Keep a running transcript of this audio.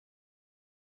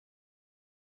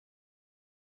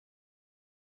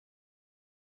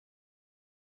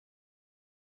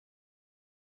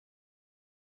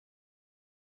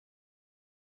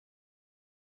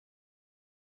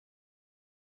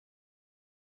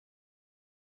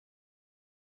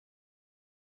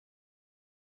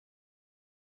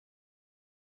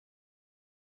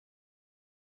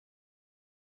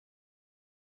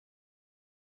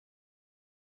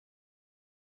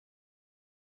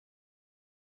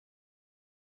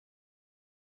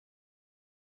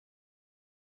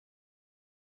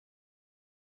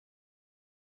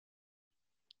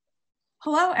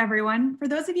Hello, everyone. For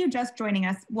those of you just joining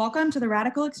us, welcome to the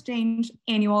RadicalxChange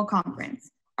annual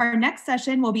conference. Our next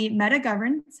session will be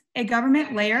Metagovernance, a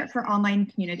government layer for online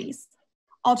communities.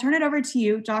 I'll turn it over to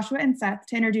you, Joshua and Seth,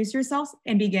 to introduce yourselves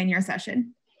and begin your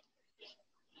session.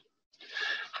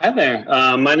 Hi there.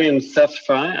 My name is Seth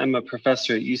Frey. I'm a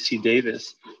professor at UC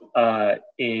Davis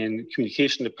in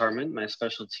communication department. My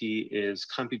specialty is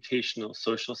computational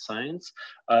social science,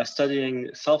 studying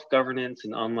self-governance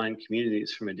in online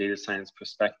communities from a data science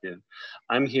perspective.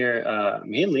 I'm here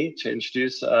mainly to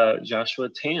introduce Joshua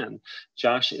Tan.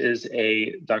 Josh is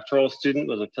a doctoral student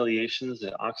with affiliations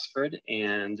at Oxford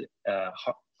and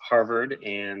Harvard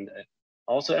and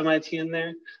also MIT in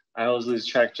there. I always lose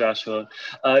track, Joshua.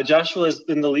 Joshua has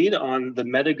been the lead on the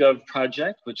Metagov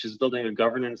project, which is building a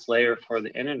governance layer for the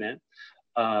internet.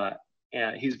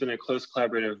 And he's been a close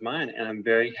collaborator of mine, and I'm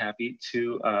very happy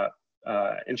to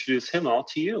introduce him all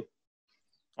to you.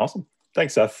 Awesome.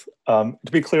 Thanks, Seth. To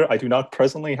be clear, I do not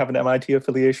presently have an MIT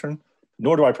affiliation,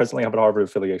 nor do I presently have an Harvard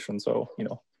affiliation. So, you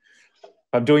know, if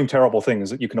I'm doing terrible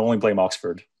things, you can only blame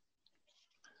Oxford.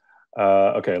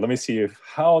 Okay, let me see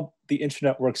how the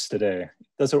internet works today.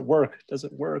 Does it work? Does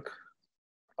it work?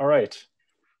 All right.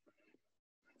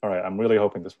 All right, I'm really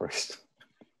hoping this works.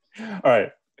 All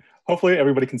right, hopefully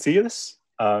everybody can see this.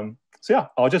 So yeah,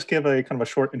 I'll just give a kind of a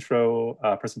short intro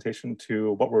presentation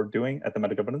to what we're doing at the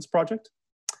Metagovernance Project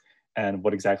and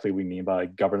what exactly we mean by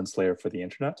governance layer for the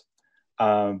internet.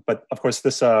 But of course,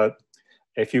 this,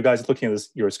 if you guys are looking at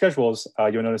this, your schedules,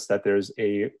 you'll notice that there's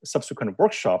a subsequent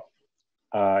workshop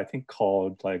I think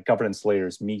called like Governance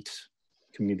Layers Meet,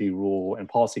 Community Rule, and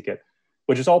Policy Kit,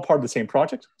 which is all part of the same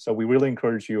project. So we really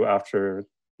encourage you after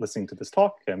listening to this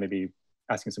talk and maybe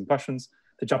asking some questions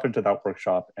to jump into that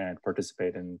workshop and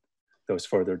participate in those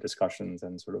further discussions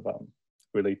and sort of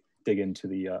really dig into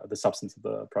the substance of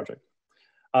the project.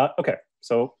 Okay,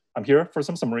 so I'm here for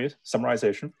some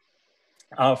summarization.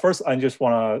 First, I just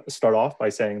want to start off by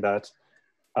saying that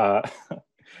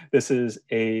this is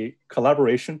a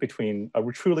collaboration between a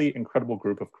truly incredible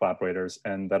group of collaborators,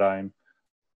 and that I'm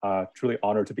truly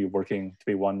honored to be working to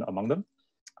be one among them.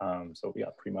 So yeah,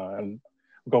 Prima, and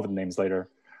we'll go over the names later.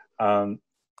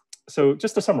 So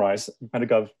just to summarize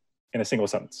Metagov in a single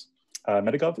sentence.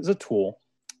 Metagov is a tool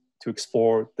to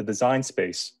explore the design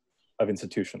space of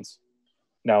institutions.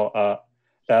 Now,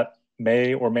 that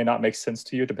may or may not make sense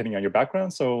to you depending on your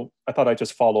background. So I thought I'd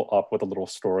just follow up with a little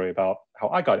story about how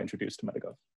I got introduced to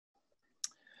Metagov.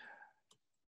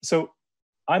 So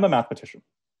I'm a mathematician,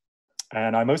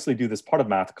 and I mostly do this part of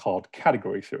math called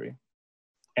category theory.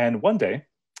 And one day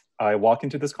I walk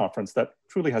into this conference that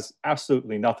truly has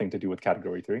absolutely nothing to do with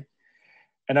category theory.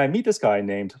 And I meet this guy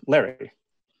named Larry,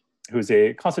 who's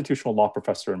a constitutional law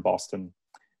professor in Boston.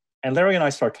 And Larry and I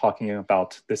start talking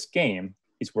about this game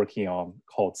he's working on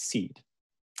called Seed,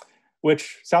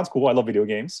 which sounds cool. I love video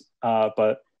games,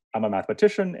 but I'm a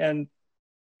mathematician, and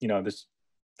you know,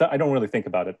 I don't really think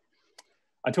about it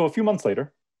until a few months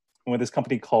later, when this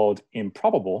company called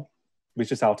Improbable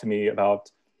reaches out to me about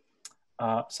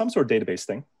some sort of database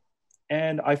thing,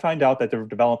 and I find out that they're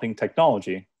developing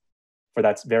technology for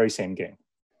that very same game.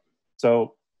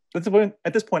 So at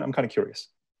this point, I'm kind of curious.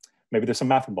 Maybe there's some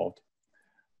math involved.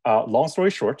 Long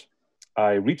story short,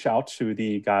 I reach out to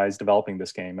the guys developing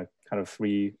this game, a kind of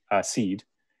free Seed,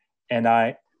 and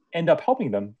I end up helping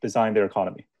them design their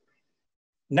economy.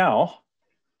 Now,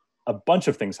 a bunch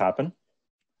of things happen.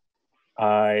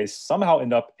 I somehow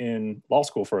end up in law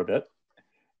school for a bit.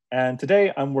 And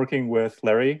today I'm working with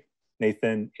Larry,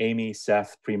 Nathan, Amy,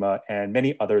 Seth, Prima, and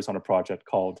many others on a project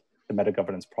called the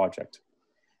Metagovernance Project.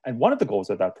 And one of the goals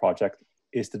of that project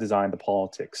is to design the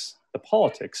politics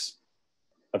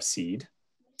of Seed,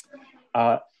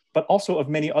 but also of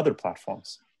many other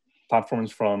platforms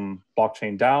from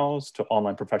blockchain DAOs to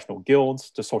online professional guilds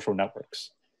to social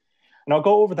networks. And I'll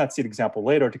go over that Seed example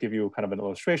later to give you kind of an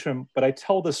illustration, but I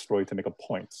tell this story to make a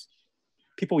point.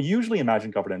 People usually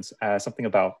imagine governance as something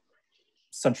about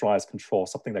centralized control,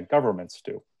 something that governments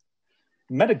do.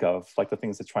 Metagov, like the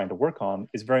things it's trying to work on,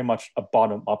 is very much a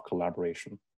bottom-up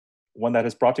collaboration, one that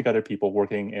has brought together people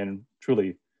working in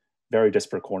truly very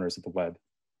disparate corners of the web.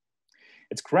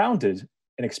 It's grounded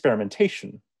in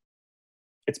experimentation.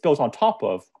 It's built on top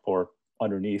of, or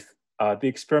underneath, the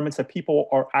experiments that people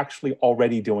are actually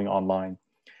already doing online.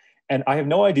 And I have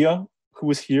no idea who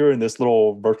is here in this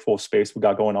little virtual space we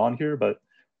got going on here, but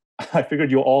I figured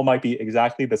you all might be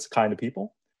exactly this kind of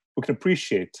people who can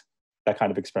appreciate that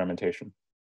kind of experimentation.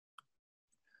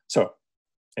 So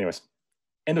anyways,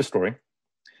 end of story.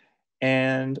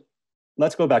 And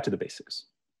let's go back to the basics.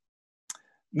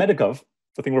 Metagov,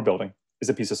 the thing we're building, is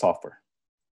a piece of software.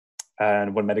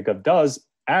 And what Metagov does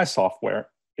as software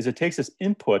is it takes as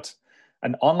input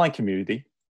an online community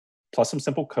plus some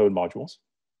simple code modules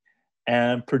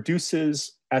and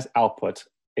produces as output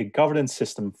a governance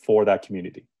system for that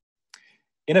community.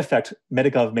 In effect,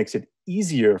 Metagov makes it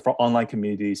easier for online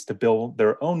communities to build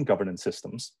their own governance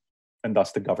systems and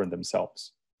thus to govern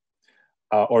themselves.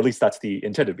 Or at least that's the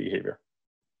intended behavior.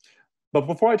 But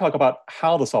before I talk about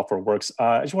how the software works,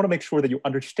 I just want to make sure that you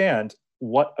understand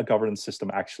what a governance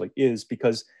system actually is,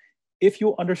 because if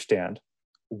you understand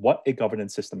what a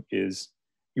governance system is,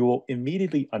 you will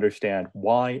immediately understand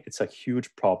why it's a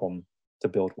huge problem to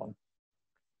build one.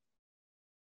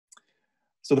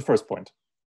 So the first point,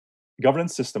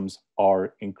 governance systems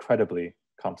are incredibly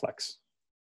complex.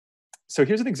 So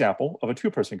here's an example of a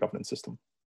two-person governance system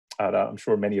that I'm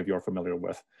sure many of you are familiar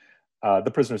with, the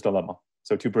prisoner's dilemma.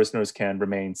 So two prisoners can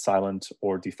remain silent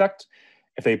or defect.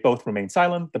 If they both remain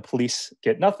silent, the police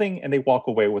get nothing and they walk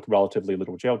away with relatively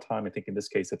little jail time. I think in this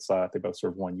case, it's they both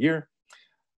serve 1 year.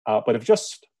 But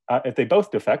if they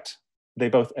both defect, they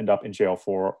both end up in jail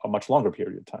for a much longer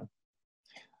period of time.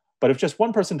 But if just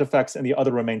one person defects and the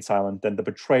other remains silent, then the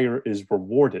betrayer is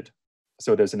rewarded.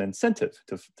 So there's an incentive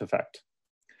to defect.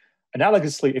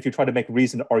 Analogously, if you try to make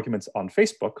reasoned arguments on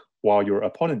Facebook while your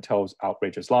opponent tells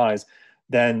outrageous lies,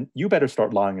 then you better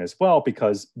start lying as well,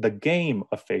 because the game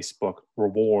of Facebook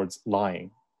rewards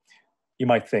lying. You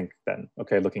might think then,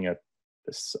 okay, looking at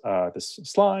this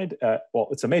slide, well,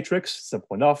 it's a matrix,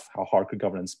 simple enough. How hard could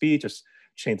governance be? Just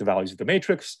change the values of the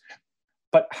matrix.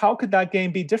 But how could that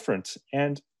game be different?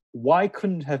 And why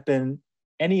couldn't it have been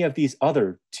any of these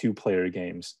other two-player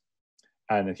games?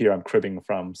 And here I'm cribbing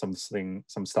from some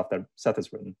stuff that Seth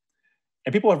has written.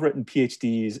 And people have written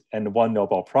PhDs and won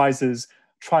Nobel Prizes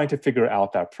trying to figure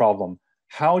out that problem.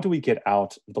 How do we get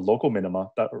out of the local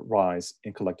minima that arise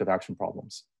in collective action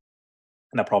problems?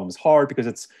 And that problem is hard because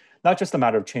it's not just a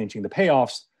matter of changing the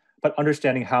payoffs, but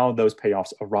understanding how those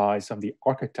payoffs arise from the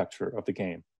architecture of the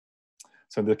game.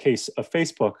 So in the case of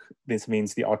Facebook, this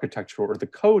means the architecture or the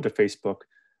code of Facebook,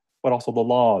 but also the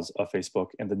laws of Facebook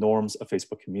and the norms of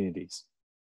Facebook communities.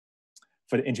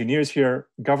 For the engineers here,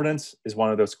 governance is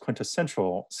one of those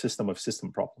quintessential system of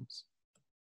system problems.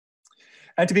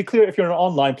 And to be clear, if you're an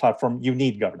online platform, you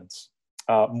need governance.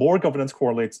 More governance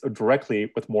correlates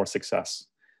directly with more success.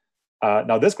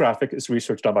 Now, this graphic is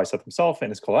research done by Seth himself and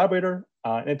his collaborator,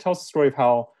 and it tells the story of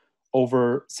how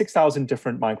over 6,000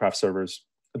 different Minecraft servers,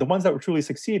 the ones that were truly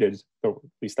succeeded, or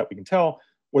at least that we can tell,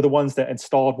 were the ones that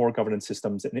installed more governance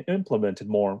systems and implemented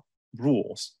more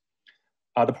rules.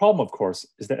 The problem, of course,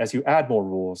 is that as you add more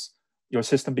rules, your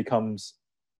system becomes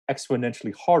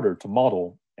exponentially harder to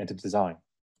model and to design.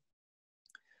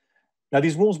 Now,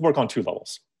 these rules work on two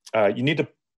levels. You need to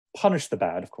punish the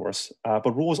bad, of course,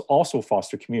 but rules also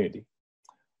foster community.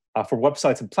 For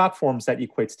websites and platforms, that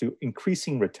equates to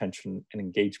increasing retention and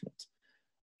engagement.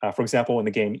 For example, in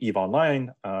the game EVE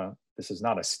Online, this is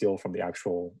not a steal from the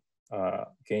actual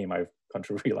game, I've come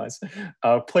to realize.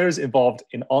 Players involved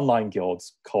in online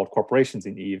guilds called corporations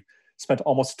in EVE spent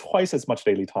almost twice as much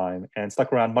daily time and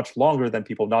stuck around much longer than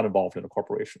people not involved in a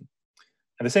corporation.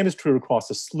 And the same is true across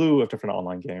a slew of different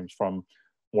online games, from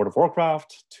World of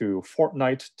Warcraft to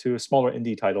Fortnite to smaller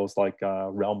indie titles like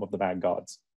Realm of the Mad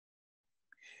Gods.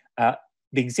 The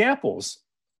examples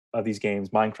of these games,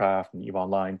 Minecraft and EVE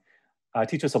Online,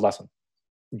 teach us a lesson.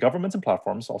 Governments and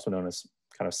platforms, also known as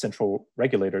kind of central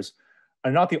regulators,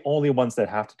 are not the only ones that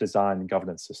have to design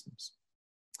governance systems.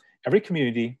 Every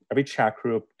community, every chat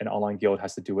group, and online guild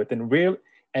has to do it.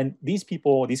 And these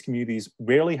people, these communities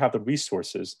rarely have the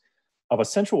resources of a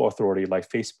central authority like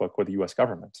Facebook or the US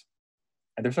government.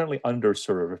 And they're certainly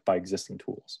underserved by existing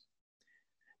tools.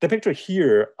 The picture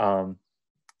here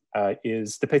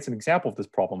depicts an example of this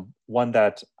problem, one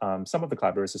that some of the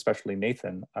collaborators, especially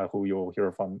Nathan, who you'll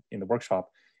hear from in the workshop,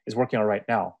 is working on right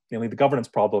now, namely the governance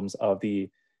problems of the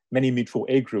many mutual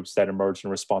aid groups that emerged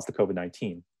in response to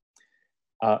COVID-19.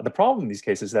 The problem in these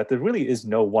cases is that there really is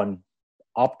no one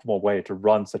optimal way to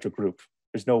run such a group.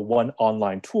 There's no one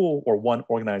online tool or one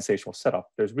organizational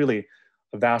setup. There's really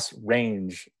a vast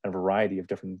range and variety of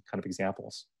different kind of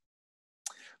examples.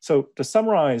 So to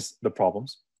summarize the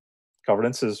problems,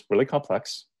 governance is really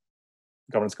complex.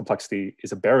 Governance complexity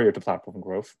is a barrier to platform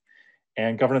growth.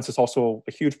 And governance is also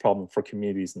a huge problem for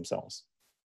communities themselves.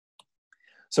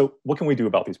 So what can we do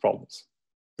about these problems?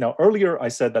 Now, earlier I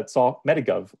said that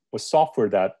Metagov was software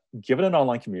that, given an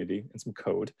online community and some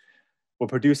code, will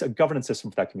produce a governance system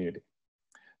for that community.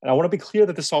 And I want to be clear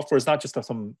that this software is not just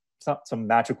some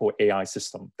magical AI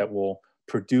system that will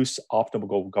produce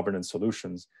optimal governance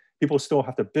solutions. People still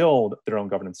have to build their own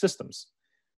governance systems.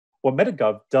 What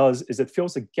Metagov does is it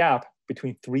fills a gap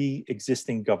between three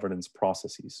existing governance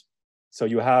processes. So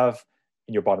you have,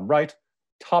 in your bottom right,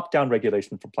 top-down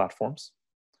regulation for platforms.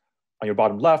 On your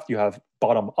bottom left, you have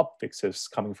bottom-up fixes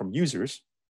coming from users.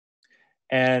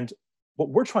 And what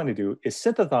we're trying to do is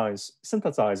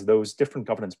synthesize those different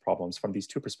governance problems from these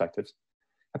two perspectives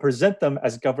and present them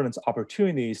as governance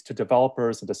opportunities to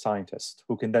developers and to scientists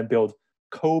who can then build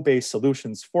code-based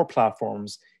solutions for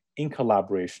platforms in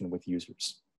collaboration with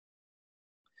users.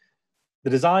 The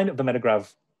design of the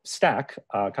Metagrav stack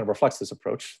kind of reflects this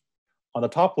approach. On the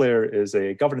top layer is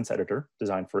a governance editor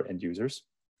designed for end users.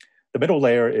 The middle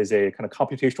layer is a kind of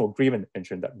computational grievance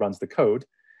engine that runs the code.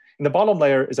 And the bottom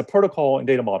layer is a protocol and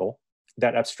data model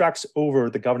that abstracts over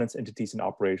the governance entities and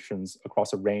operations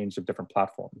across a range of different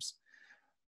platforms.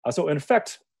 So in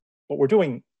effect, what we're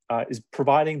doing is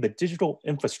providing the digital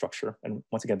infrastructure, and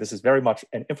once again, this is very much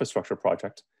an infrastructure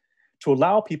project, to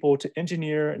allow people to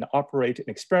engineer and operate and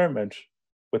experiment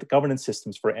with governance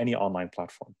systems for any online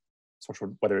platform,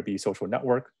 whether it be social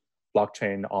network,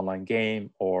 blockchain, online game,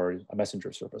 or a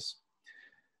messenger service.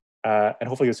 And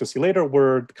hopefully, as you'll see later,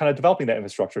 we're kind of developing that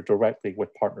infrastructure directly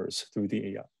with partners through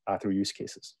through use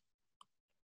cases.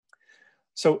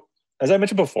 So as I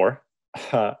mentioned before,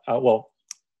 we're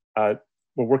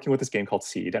working with this game called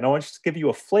Seed, and I want to just give you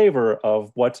a flavor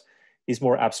of what these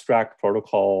more abstract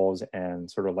protocols and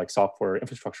sort of like software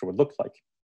infrastructure would look like.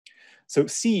 So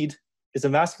Seed is a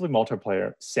massively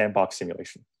multiplayer sandbox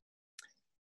simulation.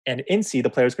 And in Seed, the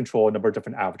players control a number of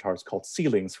different avatars called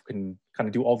seedlings who can kind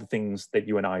of do all the things that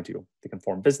you and I do. They can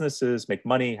form businesses, make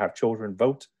money, have children,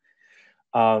 vote.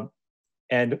 And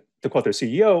to quote their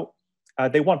CEO,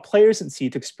 they want players in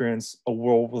Seed to experience a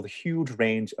world with a huge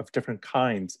range of different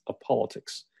kinds of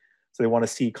politics. So they want to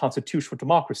see constitutional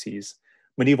democracies,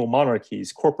 medieval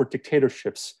monarchies, corporate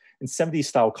dictatorships, and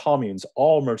 70s-style communes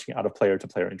all emerging out of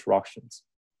player-to-player interactions.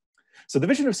 So the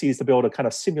vision of Seed is to build a kind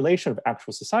of simulation of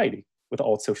actual society with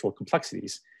all its social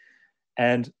complexities.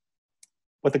 And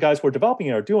what the guys who are developing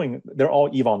it are doing, they're all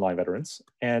EVE Online veterans.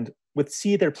 And with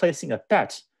Seed, they're placing a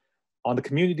bet on the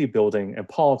community building and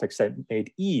politics that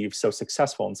made EVE so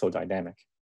successful and so dynamic.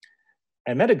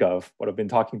 And Metagov, what I've been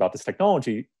talking about this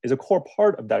technology, is a core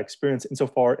part of that experience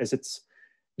insofar as it's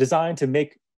designed to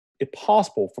make it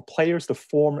possible for players to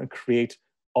form and create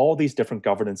all these different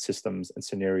governance systems and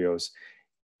scenarios.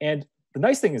 And the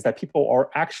nice thing is that people are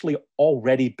actually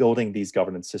already building these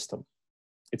governance systems.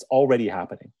 It's already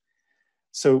happening.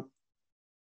 So,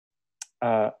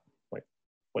 wait,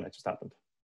 what just happened?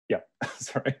 Yeah,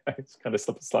 sorry, I just kind of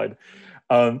slipped a slide.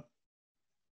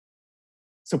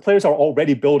 So players are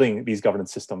already building these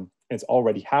governance systems, and it's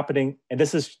already happening. And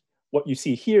this is what you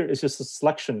see here is just a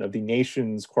selection of the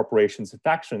nations, corporations, and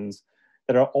factions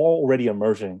that are already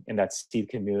emerging in that Seed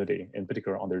community, in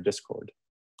particular on their Discord.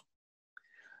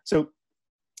 So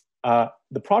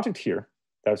the project here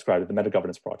that I described, the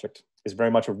Metagovernance Project, is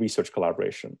very much a research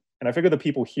collaboration. And I figure the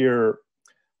people here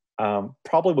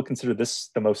probably would consider this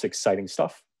the most exciting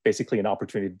stuff, basically an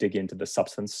opportunity to dig into the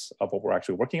substance of what we're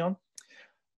actually working on.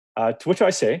 To which I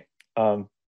say,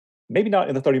 maybe not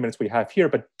in the 30 minutes we have here,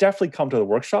 but definitely come to the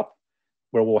workshop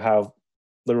where we'll have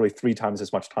literally 3 times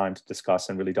as much time to discuss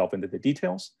and really delve into the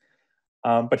details.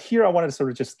 But here I wanted to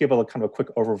sort of just give a kind of a quick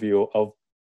overview of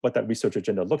what that research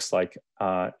agenda looks like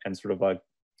and sort of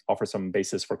offer some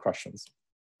basis for questions.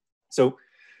 So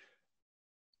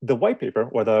the white paper,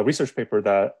 or the research paper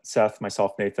that Seth,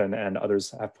 myself, Nathan, and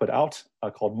others have put out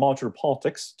called Modular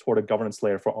Politics Toward a Governance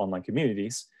Layer for Online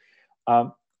Communities,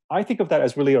 I think of that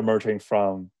as really emerging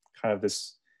from kind of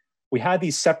this, we had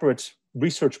these separate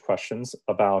research questions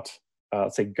about,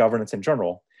 let's say, governance in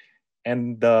general.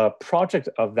 And the project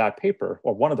of that paper,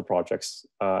 or one of the projects,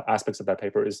 aspects of that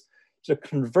paper, is to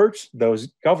convert those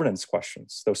governance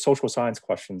questions, those social science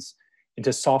questions,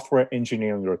 into software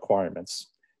engineering requirements,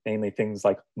 namely things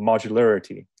like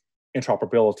modularity,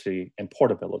 interoperability, and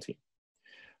portability.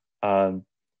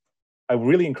 I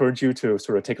really encourage you to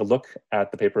sort of take a look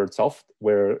at the paper itself,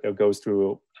 where it goes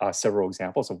through several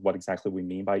examples of what exactly we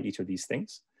mean by each of these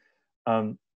things.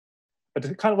 But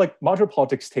to kind of like Modular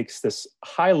Politics takes this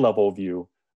high-level view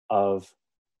of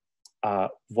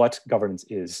what governance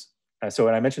is. So,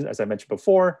 and as I mentioned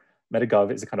before,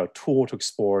 Metagov is a kind of tool to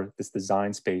explore this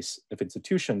design space of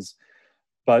institutions.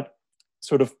 But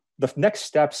sort of the next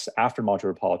steps after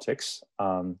Modular Politics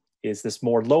is this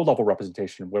more low-level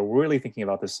representation, where we're really thinking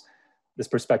about this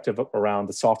perspective around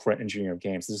the software engineering of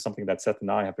games. This is something that Seth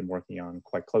and I have been working on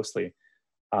quite closely.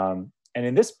 And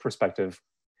in this perspective,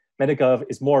 Metagov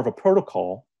is more of a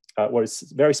protocol, or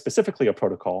it's very specifically a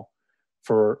protocol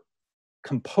for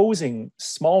composing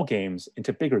small games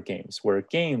into bigger games, where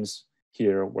games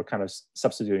here we're kind of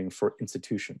substituting for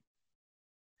institution.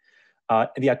 And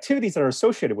the activities that are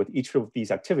associated with each of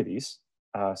these activities,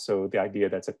 so the idea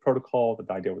that's a protocol,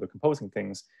 the idea where they're composing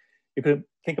things, you could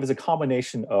think of as a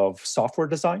combination of software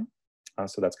design.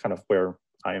 So that's kind of where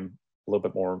I'm a little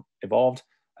bit more involved,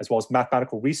 as well as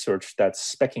mathematical research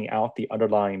that's speccing out the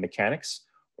underlying mechanics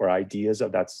or ideas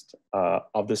of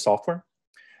the software.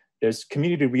 There's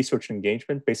community research and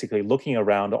engagement, basically looking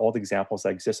around all the examples that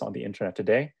exist on the internet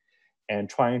today and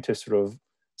trying to sort of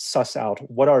suss out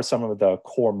what are some of the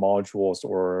core modules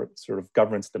or sort of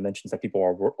governance dimensions that people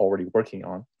are already working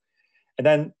on. And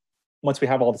then once we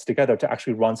have all this together, to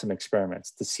actually run some experiments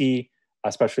to see,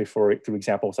 especially through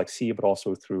examples like C, but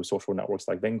also through social networks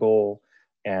like Vingle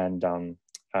and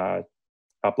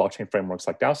blockchain frameworks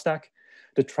like DAOstack,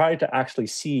 to try to actually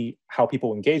see how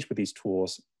people engage with these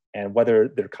tools and whether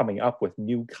they're coming up with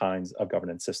new kinds of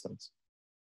governance systems.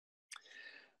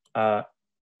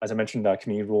 As I mentioned,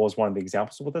 community rule is one of the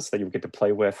examples of this that you get to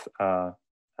play with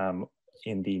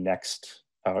in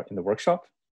the workshop.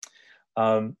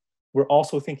 We're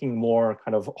also thinking more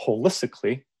kind of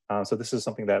holistically. So this is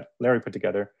something that Larry put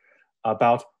together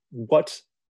about what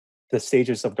the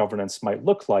stages of governance might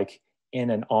look like in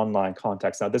an online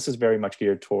context. Now, this is very much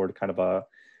geared toward kind of a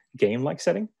game-like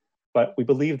setting, but we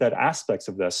believe that aspects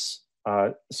of this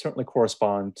certainly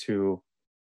correspond to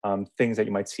things that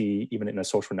you might see even in a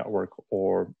social network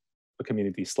or a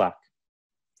community Slack.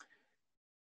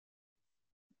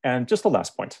 And just the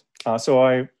last point.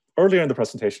 Earlier in the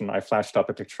presentation, I flashed up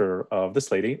a picture of this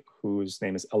lady whose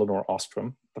name is Eleanor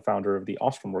Ostrom, the founder of the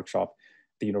Ostrom Workshop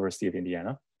at the University of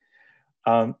Indiana.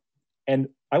 And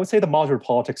I would say the Modular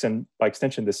Politics, and by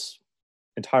extension, this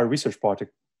entire research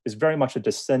project, is very much a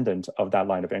descendant of that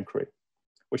line of inquiry,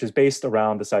 which is based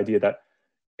around this idea that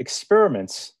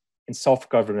experiments in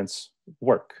self-governance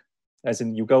work, as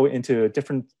in you go into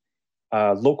different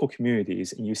local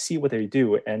communities and you see what they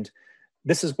do. And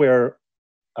this is where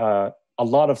a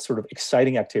lot of sort of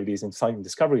exciting activities and exciting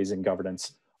discoveries in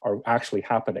governance are actually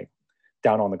happening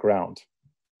down on the ground.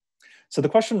 So the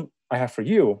question I have for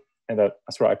you, and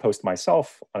that's where I post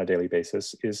myself on a daily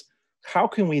basis, is how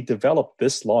can we develop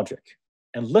this logic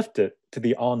and lift it to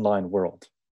the online world?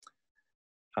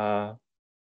 Yeah,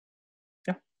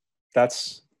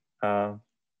 that's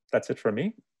it for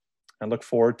me. And look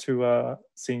forward to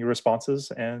seeing your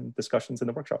responses and discussions in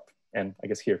the workshop, and I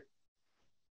guess here.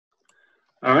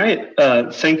 All right,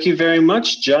 thank you very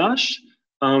much, Josh.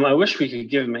 I wish we could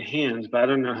give him a hand, but I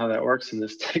don't know how that works in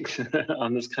this text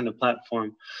on this kind of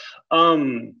platform. Let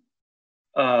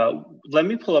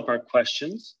me pull up our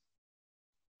questions.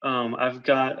 I've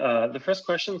got the first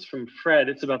question is from Fred.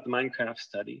 It's about the Minecraft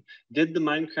study. Did the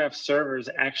Minecraft servers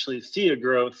actually see a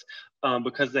growth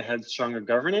because they had stronger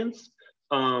governance?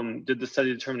 Did the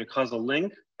study determine a causal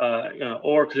link?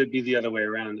 Or could it be the other way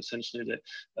around, essentially that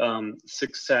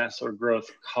success or growth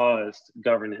caused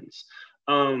governance?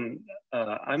 I'm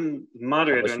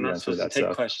moderator, I'm not supposed to take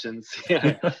questions.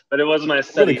 Yeah, but it was my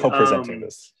study. Really co-presenting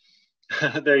this.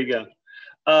 There you go.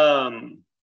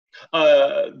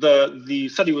 The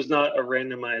study was not a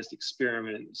randomized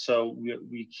experiment, so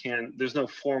we can't, there's no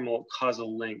formal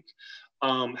causal link.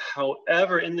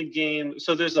 However, in the game,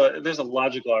 so there's a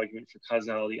logical argument for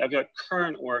causality. I've got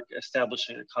current work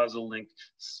establishing a causal link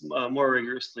more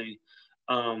rigorously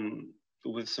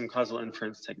with some causal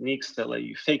inference techniques that let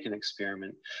you fake an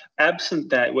experiment. Absent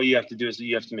that, what you have to do is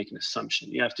you have to make an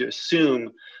assumption. You have to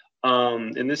assume,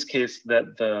 in this case,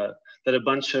 that a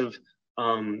bunch of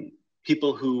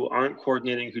people who aren't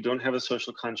coordinating, who don't have a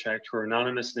social contract, who are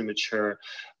anonymous and immature,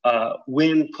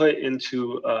 when put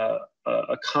into a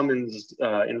commons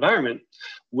environment,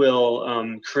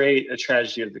 will create a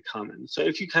tragedy of the commons. So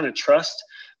if you kind of trust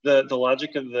the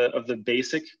logic of the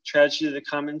basic tragedy of the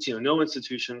commons, you know, no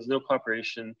institutions, no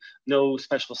cooperation, no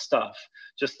special stuff,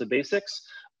 just the basics,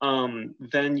 then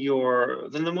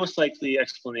the most likely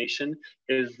explanation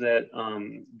is that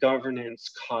governance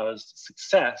caused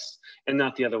success and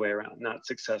not the other way around, not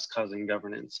success causing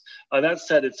governance. That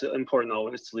said, it's important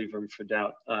always to leave room for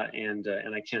doubt, and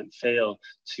I can't fail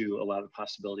to allow the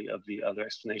possibility of the other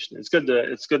explanation. It's good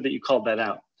that you called that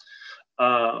out.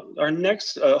 Our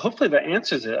next, hopefully that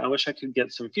answers it. I wish I could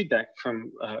get some feedback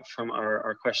from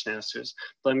our question askers,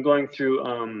 but I'm going through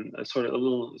a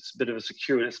little bit of a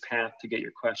circuitous path to get your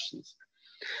questions.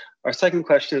 Our second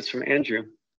question is from Andrew.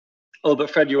 Oh, but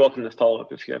Fred, you're welcome to follow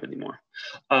up if you have any more.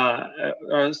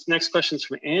 Our next question is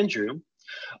from Andrew.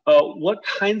 What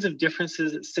kinds of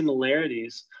differences,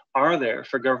 similarities are there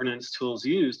for governance tools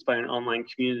used by an online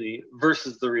community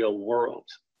versus the real world?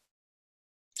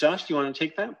 Josh, do you want to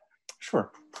take that?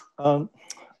 Sure. I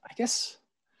guess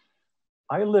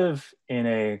I live in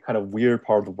a kind of weird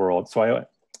part of the world. So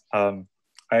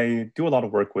I I do a lot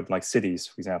of work with like cities,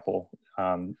 for example,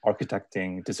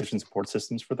 architecting decision support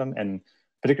systems for them, and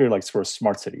particularly like for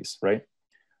smart cities, right?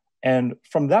 And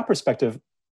from that perspective,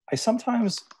 I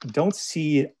sometimes don't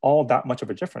see all that much of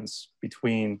a difference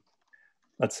between,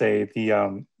 let's say,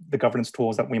 the governance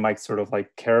tools that we might sort of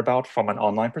like care about from an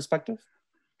online perspective,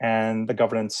 and the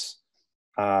governance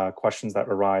questions that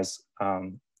arise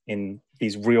in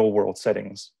these real world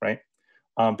settings, right?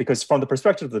 Because from the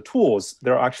perspective of the tools,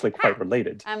 they're actually quite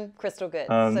related. I'm Crystal Good,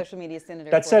 social media senator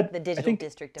that for said, the digital I think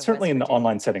district of certainly West in the Virginia.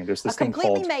 online setting, there's this thing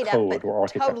called code or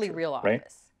architecture, totally real right?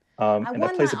 office. And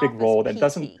that plays a big role that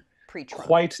doesn't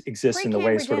quite exist in the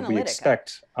way sort of we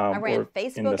expect or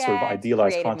in the sort of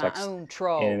idealized context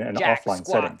in an offline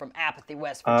setting. From Apathy,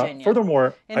 West Virginia,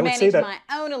 furthermore, I would say that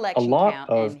a lot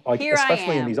of, like,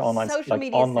 especially in these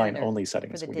online only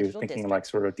settings, where you're thinking like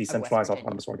sort of decentralized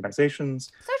autonomous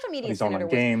organizations, these online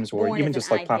games, or even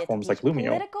just like platforms like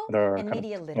Lumio that are kind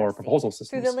of more proposal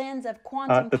systems.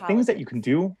 The things that you can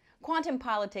do quantum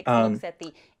politics looks at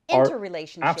the are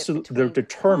interrelationship absolutely, they're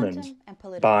determined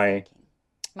by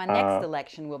my next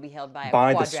election will be held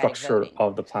by the structure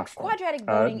of the platform. Quadratic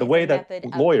voting the way that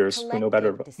lawyers who know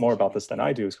more about this than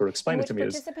I do sort of explain it to me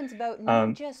is,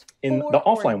 in the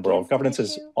offline world, governance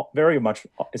is very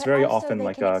often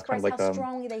like a kind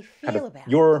of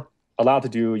you're allowed to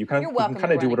do, you can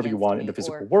kind of do whatever you want in the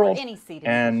physical world,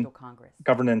 and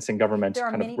governance and government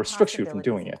kind of restricts you from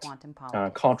doing it.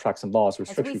 Contracts and laws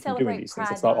restrict you from doing these things.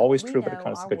 It's not always true, but it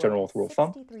kind of like a general rule of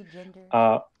thumb.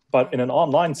 But in an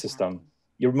online system,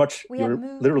 you're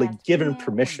literally given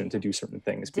permission to do certain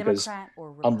things, because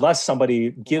unless somebody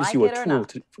gives you a tool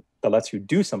that lets you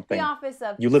do something,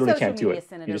 you literally can't do it.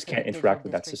 You just can't interact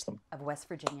with that system. Of West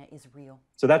Virginia is real.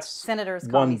 So that's senators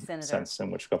one sense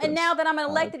in which governance. And now that I'm an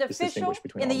elected official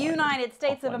in the United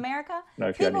States of America,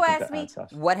 people ask me,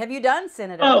 "What have you done,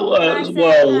 Senator?"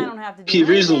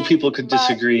 Reasonable people could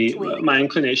disagree. My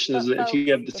inclination is that if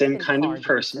you have the same kind of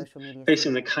person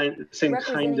facing the same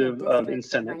kind of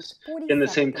incentives in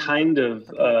the same kind of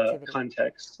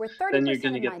context, then you're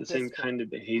going to get the same kind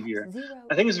of behavior.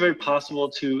 I think it's very possible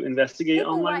to investigate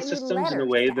online systems in a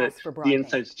way that the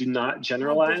insights do not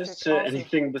generalize to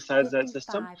anything besides that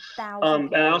system.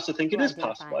 And I also think it is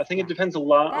possible. I think it depends a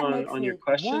lot on your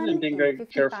question and being very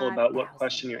careful about what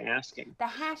question you're asking.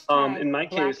 In my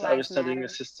case, I was studying a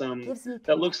system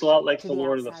that looks a lot like the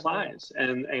Lord of the Flies.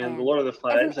 And the Lord of the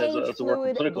Flies, as a work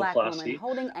in political philosophy,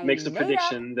 makes the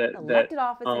prediction that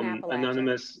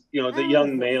anonymous, that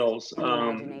young males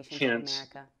can't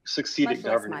succeed at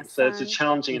governance, that it's a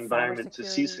challenging environment to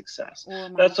see success.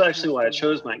 That's actually why I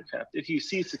chose Minecraft. If you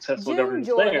see successful governance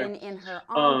there,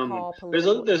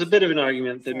 there's a bit of an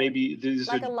argument that maybe these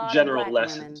are general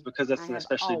lessons, because that's an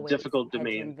especially difficult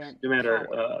domain, no matter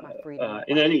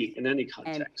in any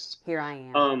context. Here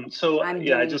I am. So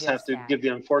yeah, I just have to give the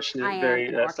unfortunate,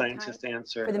 very scientist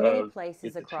answer. For the many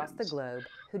places across the globe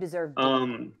who deserve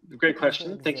great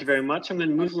question. Thank you very much. I'm going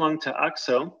to move along to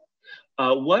Akso.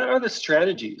 What are the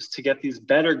strategies to get these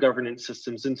better governance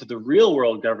systems into the real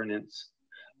world governance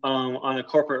on a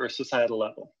corporate or societal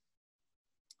level?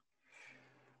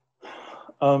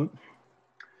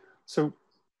 So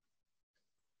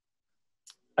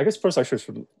I guess first I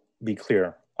should be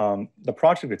clear. The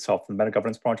project itself, the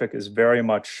Metagovernance Project, is very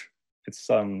much, it's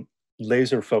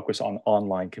laser focused on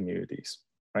online communities,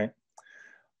 right?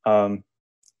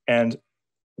 And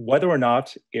whether or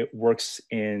not it works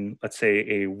in, let's say,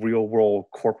 a real world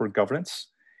corporate governance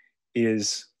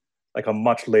is like a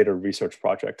much later research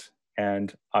project.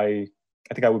 And I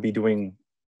think I would be doing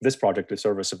this project a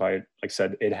service if I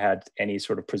said it had any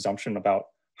sort of presumption about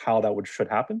how that should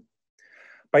happen.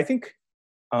 But I think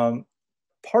part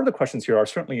of the questions here are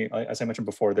certainly, as I mentioned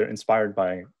before, they're inspired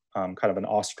by kind of an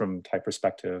Ostrom type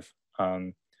perspective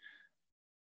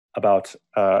about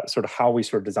sort of how we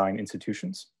sort of design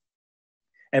institutions.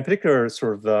 And in particular,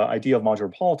 sort of the idea of modular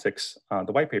politics,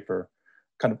 the white paper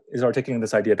kind of is articulating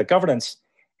this idea that governance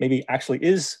maybe actually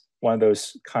is one of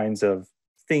those kinds of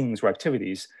things or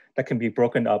activities that can be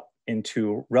broken up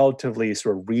into relatively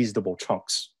sort of reasonable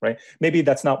chunks, right? Maybe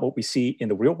that's not what we see in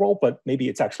the real world, but maybe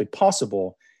it's actually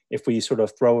possible if we sort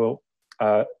of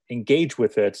engage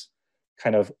with it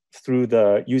kind of through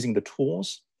using the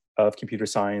tools of computer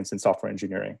science and software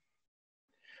engineering.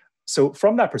 So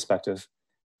from that perspective,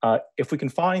 if we can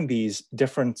find these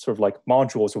different sort of like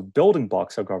modules or building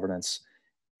blocks of governance,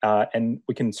 and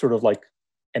we can sort of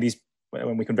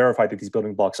when we can verify that these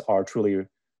building blocks are truly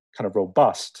kind of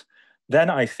robust, then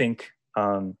I think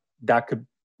that could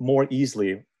more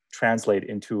easily translate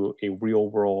into a real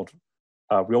world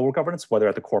governance, whether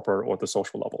at the corporate or the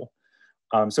social level.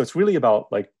 So it's really about,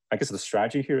 I guess the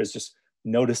strategy here is just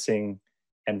noticing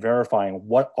and verifying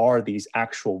what are these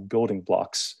actual building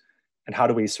blocks, and how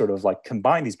do we sort of like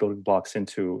combine these building blocks in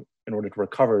order to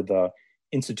recover the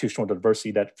institutional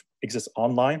diversity that exists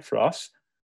online for us.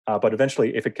 But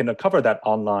eventually, if it can cover that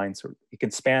online, so it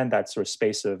can span that sort of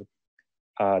space of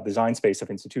design space of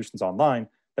institutions online,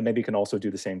 then maybe it can also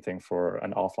do the same thing for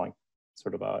an offline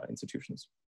sort of institutions.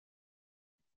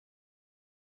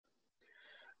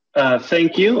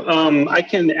 Thank you. I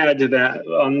can add to that.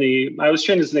 I was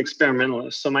trained as an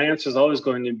experimentalist, so my answer is always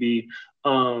going to be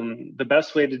the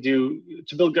best way to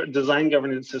build design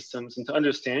governance systems and to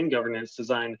understand governance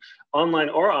design online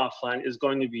or offline is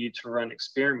going to be to run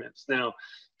experiments. Now,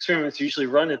 experiments usually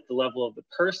run at the level of the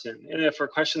person, and if our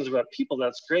questions are about people,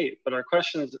 that's great, but our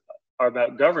questions are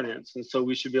about governance, and so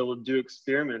we should be able to do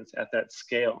experiments at that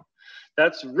scale.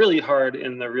 That's really hard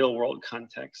in the real world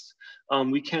context.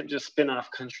 We can't just spin off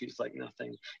countries like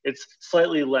nothing. It's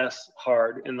slightly less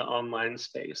hard in the online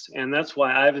space. And that's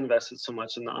why I've invested so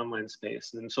much in the online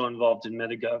space and so involved in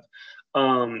Metagov,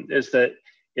 is that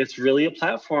it's really a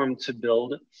platform to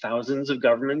build thousands of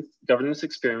governance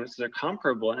experiments that are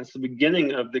comparable. And it's the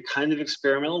beginning of the kind of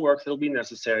experimental work that'll be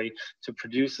necessary to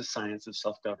produce a science of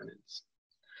self-governance.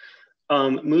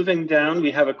 Moving down,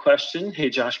 we have a question. Hey,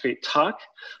 Josh, great talk.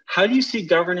 How do you see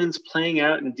governance playing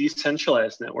out in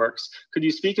decentralized networks? Could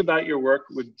you speak about your work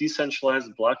with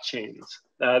decentralized blockchains?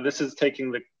 This is going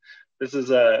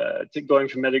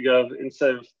from Metagov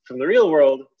instead of from the real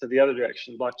world to the other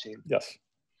direction, blockchain. Yes,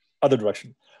 other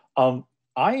direction. I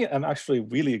am actually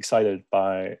really excited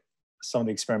by some of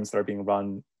the experiments that are being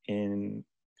run in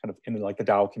like the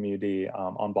DAO community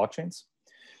on blockchains.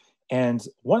 And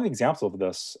one of the examples of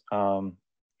this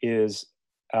is,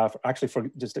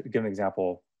 just to give an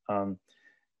example,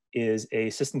 is a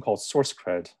system called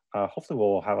SourceCred. Hopefully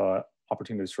we'll have an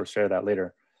opportunity to sort of share that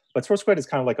later. But SourceCred is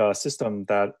kind of like a system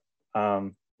that,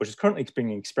 which is currently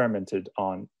being experimented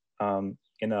on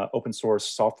in an open source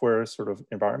software sort of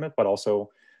environment, but also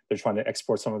they're trying to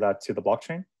export some of that to the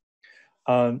blockchain.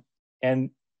 And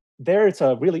there it's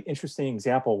a really interesting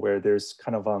example where there's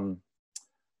kind of, how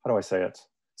do I say it?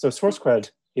 So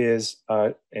SourceCred is,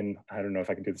 and I don't know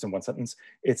if I can do this in one sentence,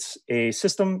 it's a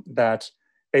system that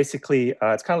basically,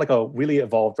 it's kind of like a really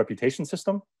evolved reputation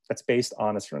system that's based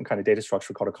on a certain kind of data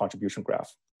structure called a contribution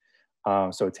graph.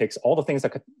 So it takes all the things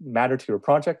that could matter to your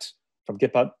project, from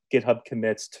GitHub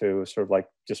commits to sort of like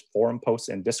just forum posts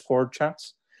and Discord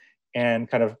chats, and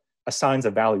kind of assigns a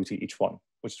value to each one,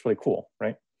 which is really cool,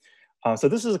 right? So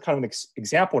this is a kind of an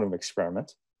example of an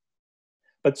experiment.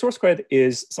 But SourceCred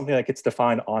is something that gets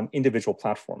defined on individual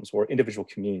platforms or individual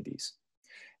communities.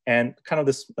 And kind of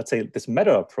this, let's say, this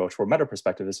meta approach or meta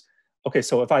perspective is, okay,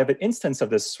 so if I have an instance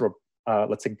of this sort of,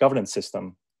 let's say, governance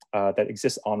system that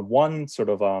exists on one sort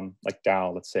of like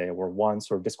DAO, let's say, or one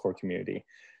sort of Discord community,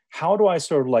 how do I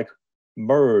sort of like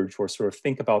merge or sort of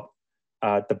think about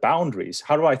the boundaries?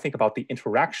 How do I think about the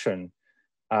interaction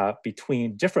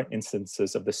between different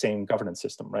instances of the same governance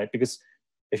system, right? Because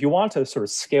if you want to sort of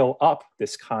scale up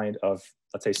this kind of,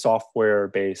 let's say,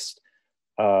 software-based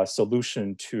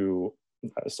solution to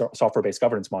software-based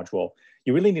governance module,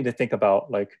 you really need to think about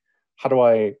like,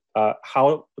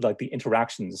 how like the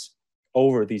interactions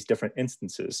over these different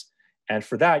instances. And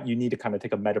for that, you need to kind of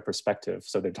take a meta perspective.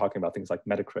 So they're talking about things like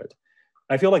Metacred.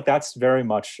 I feel like that's very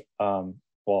much,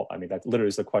 well, I mean, that literally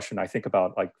is the question I think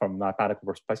about like from a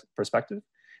mathematical perspective.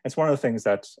 It's one of the things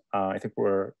that I think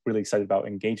we're really excited about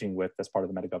engaging with as part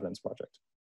of the Metagovernance Project.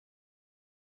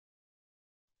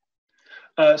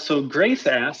 So Grace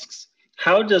asks,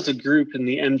 how does a group in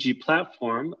the MG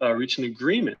platform reach an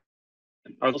agreement?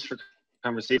 Are those for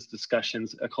conversations,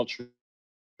 discussions, a culture?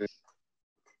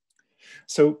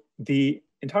 So the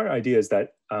entire idea is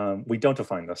that we don't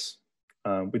define this.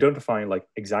 We don't define like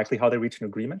exactly how they reach an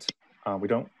agreement. We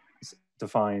don't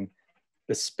define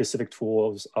the specific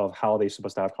tools of how they're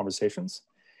supposed to have conversations.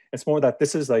 It's more that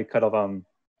this is like kind of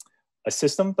a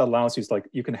system that allows you to like,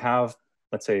 you can have,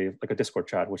 let's say like a Discord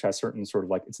chat, which has certain sort of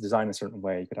like, it's designed a certain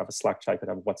way. You could have a Slack chat, you could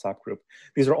have a WhatsApp group.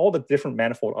 These are all the different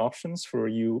manifold options for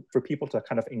people to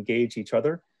kind of engage each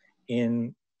other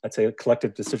in, let's say,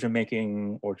 collective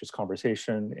decision-making or just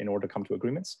conversation in order to come to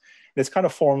agreements. This kind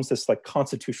of forms this like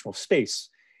constitutional space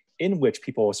in which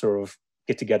people sort of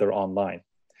get together online.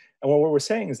 And what we're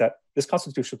saying is that this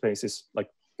constitutional space is like,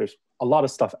 there's a lot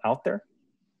of stuff out there,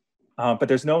 but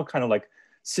there's no kind of like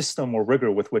system or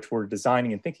rigor with which we're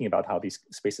designing and thinking about how these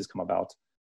spaces come about.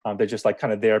 They're just like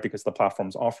kind of there because the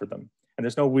platforms offer them. And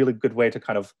there's no really good way to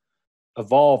kind of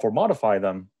evolve or modify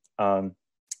them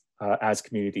as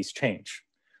communities change.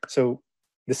 So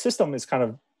the system is kind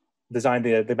of designed,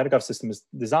 the Metagov system is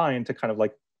designed to kind of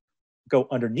like go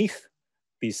underneath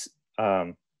these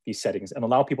settings and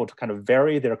allow people to kind of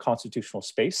vary their constitutional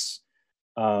space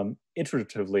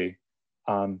iteratively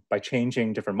by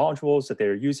changing different modules that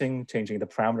they're using, changing the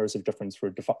parameters of difference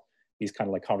for these kind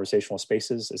of like conversational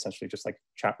spaces, essentially just like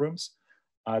chat rooms,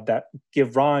 that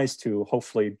give rise to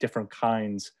hopefully different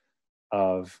kinds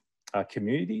of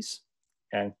communities,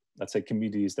 and let's say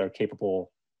communities that are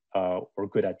capable or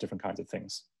good at different kinds of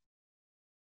things.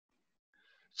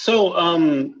 So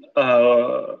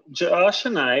Josh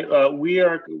and I, we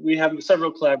have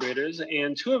several collaborators,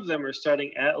 and 2 of them are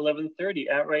starting at 11:30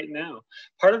 right now.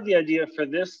 Part of the idea for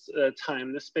this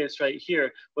this space right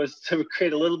here, was to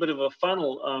create a little bit of a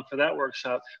funnel for that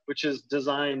workshop, which is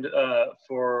designed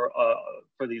for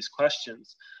these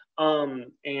questions.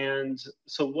 And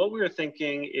so what we were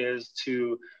thinking is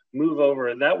to move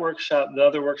over that workshop. The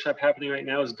other workshop happening right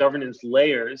now is governance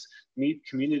layers, meet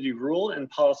community rule and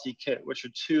policy kit, which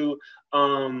are 2,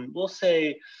 we'll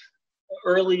say,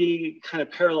 early kind of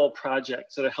parallel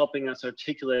projects that are helping us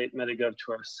articulate Metagov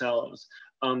to ourselves.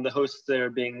 The hosts there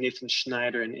being Nathan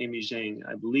Schneider and Amy Zhang,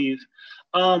 I believe.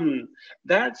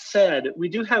 That said, we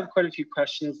do have quite a few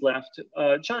questions left.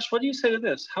 Josh, what do you say to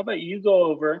this? How about you go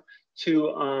over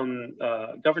to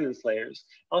governance layers?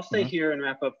 I'll stay here and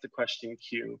wrap up the question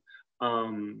queue,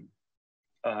 and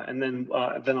then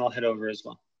I'll head over as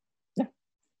well. Yeah,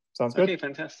 sounds good. Okay,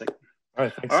 fantastic. All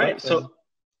right, thanks. All right, so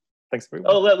thanks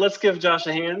everyone. Oh, let's give Josh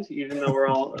a hand, even though we're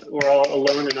all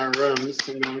alone in our rooms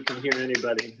and no one can hear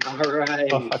anybody. All right.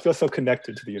 Oh, I feel so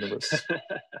connected to the universe.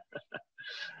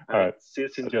 All right. See you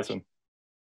soon.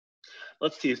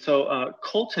 Let's see. So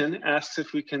Colton asks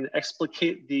if we can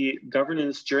explicate the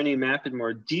governance journey map in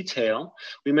more detail.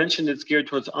 We mentioned it's geared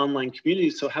towards online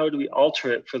communities, so how do we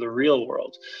alter it for the real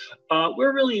world?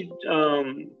 We're really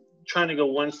trying to go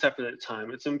one step at a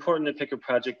time. It's important to pick a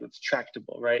project that's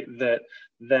tractable, right? That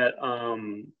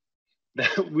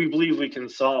we believe we can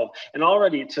solve. And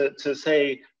already to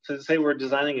say we're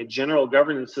designing a general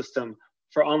governance system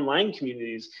for online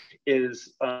communities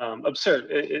is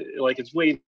absurd.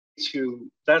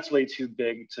 That's way too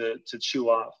big to chew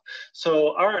off.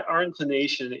 So our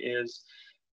inclination is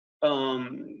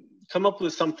come up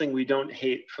with something we don't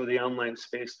hate for the online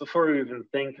space before we even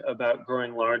think about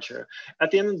growing larger.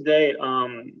 At the end of the day,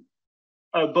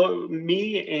 both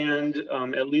me and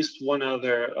at least one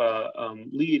other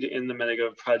lead in the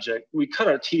Metagov project, we cut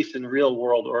our teeth in real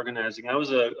world organizing. I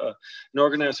was an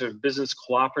organizer of business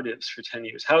cooperatives for 10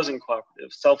 years, housing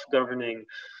cooperatives, self-governing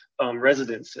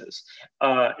residences.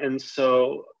 And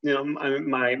so,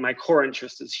 my core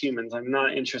interest is humans. I'm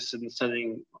not interested in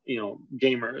studying,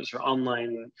 gamers or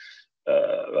online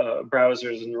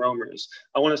browsers and roamers.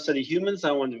 I want to study humans.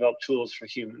 I want to develop tools for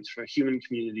humans, for human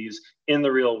communities in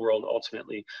the real world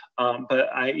ultimately. But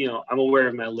I'm aware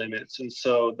of my limits. And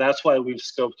so that's why we've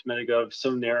scoped Metagov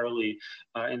so narrowly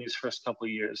in these first couple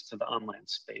of years to the online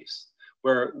space,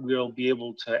 where we'll be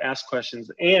able to ask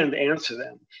questions and answer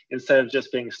them instead of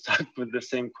just being stuck with the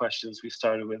same questions we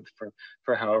started with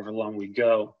for however long we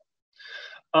go.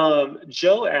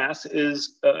 Joe asks,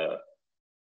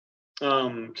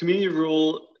 community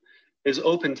rule is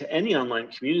open to any online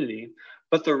community,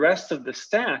 but the rest of the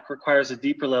stack requires a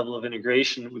deeper level of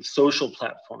integration with social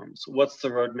platforms. What's the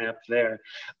roadmap there?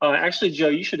 Actually, Joe,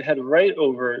 you should head right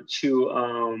over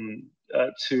to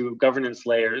governance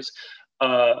layers,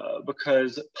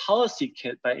 because Policy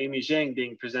Kit by Amy Zhang,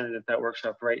 being presented at that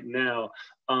workshop right now,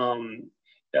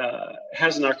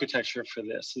 has an architecture for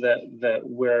this that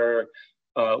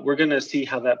we're going to see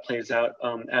how that plays out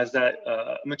as that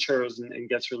matures and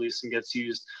gets released and gets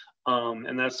used.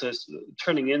 And that's just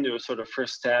turning into a sort of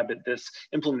first stab at this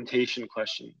implementation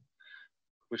question,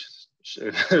 which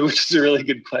is a really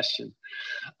good question.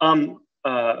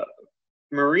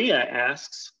 Maria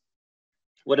asks,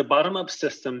 would a bottom-up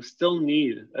system still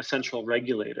need a central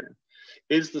regulator?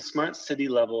 Is the smart city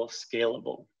level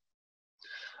scalable?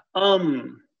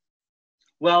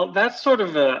 Well, that's sort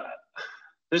of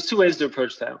there's 2 ways to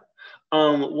approach that.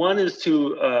 One is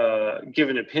to give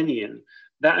an opinion.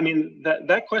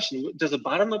 That question, does a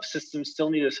bottom-up system still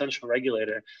need a central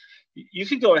regulator? You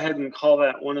could go ahead and call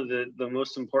that one of the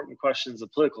most important questions of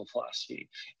political philosophy.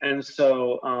 And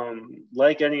so,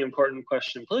 like any important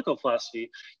question in political philosophy,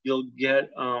 you'll get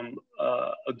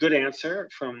a good answer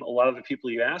from a lot of the people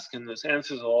you ask, and those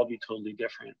answers will all be totally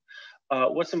different.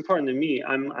 What's important to me,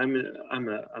 I'm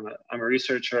a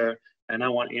researcher, and I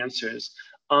want answers,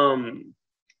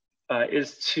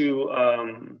 is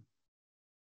to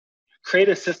create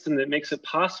a system that makes it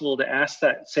possible to ask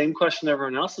that same question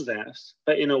everyone else has asked,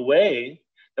 but in a way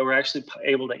that we're actually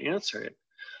able to answer it.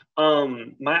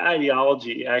 My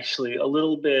ideology actually a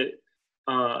little bit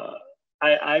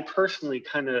I personally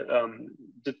kind of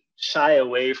shy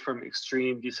away from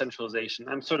extreme decentralization.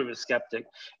 I'm sort of a skeptic.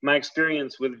 My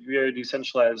experience with very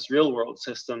decentralized real world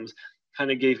systems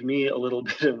kind of gave me a little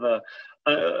bit of a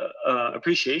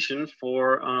appreciation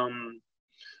for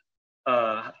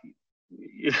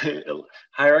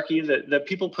hierarchy that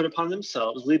people put upon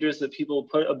themselves, leaders that people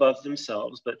put above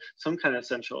themselves, but some kind of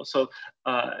central. So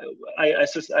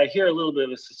I hear a little bit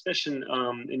of a suspicion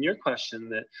in your question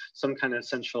that some kind of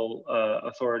central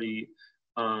authority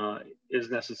is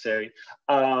necessary.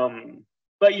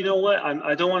 But you know what?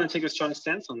 I don't want to take a strong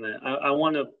stance on that. I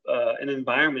want an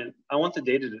environment. I want the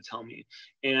data to tell me.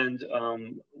 And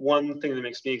one thing that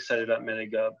makes me excited about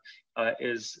Metagov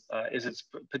is its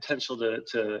potential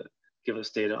to give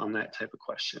us data on that type of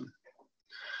question.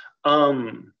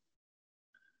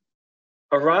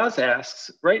 Araz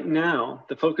asks, right now,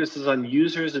 the focus is on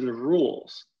users and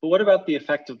rules, but what about the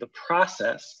effect of the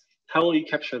process? How will you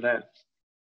capture that?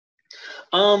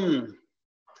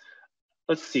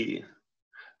 Let's see.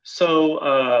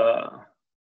 So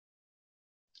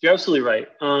you're absolutely right.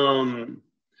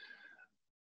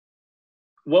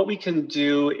 What we can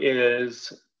do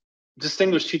is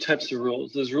distinguish two types of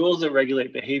rules. There's rules that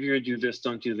regulate behavior, do this,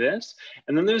 don't do this.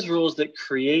 And then there's rules that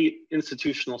create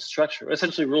institutional structure,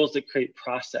 essentially rules that create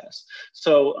process.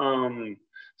 So,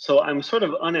 so I'm sort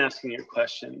of unasking your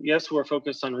question. Yes, we're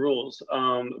focused on rules,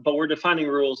 but we're defining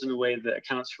rules in a way that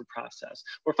accounts for process.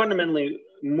 We're fundamentally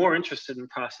more interested in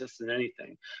process than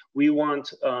anything. We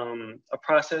want a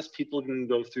process people can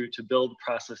go through to build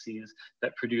processes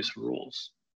that produce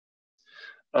rules.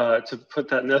 To put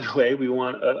that another way, we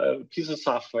want a piece of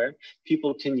software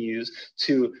people can use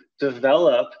to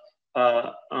develop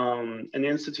an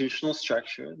institutional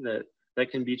structure that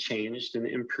can be changed and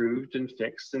improved and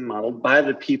fixed and modeled by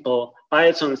the people, by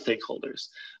its own stakeholders.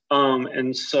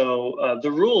 And so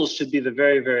the rules should be the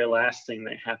very, very last thing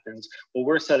that happens. What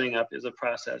we're setting up is a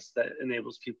process that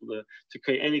enables people to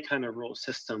create any kind of rule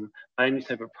system by any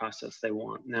type of process they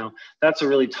want. Now, that's a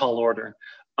really tall order.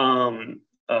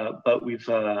 But we've,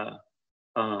 but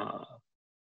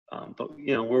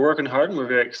you know, we're working hard and we're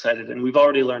very excited, and we've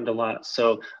already learned a lot.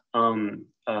 So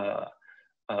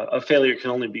a failure can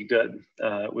only be good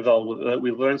with all that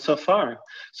we've learned so far.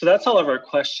 So that's all of our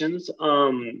questions.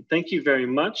 Thank you very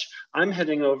much. I'm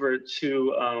heading over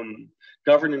to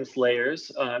governance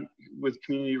layers with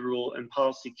Community Rule and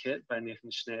Policy Kit by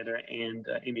Nathan Schneider and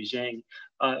Amy Zhang.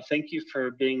 Thank you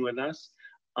for being with us.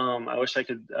 I wish I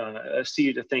could see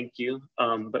you to thank you,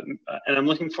 and I'm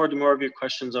looking forward to more of your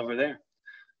questions over there.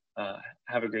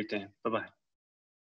 Have a great day. Bye-bye.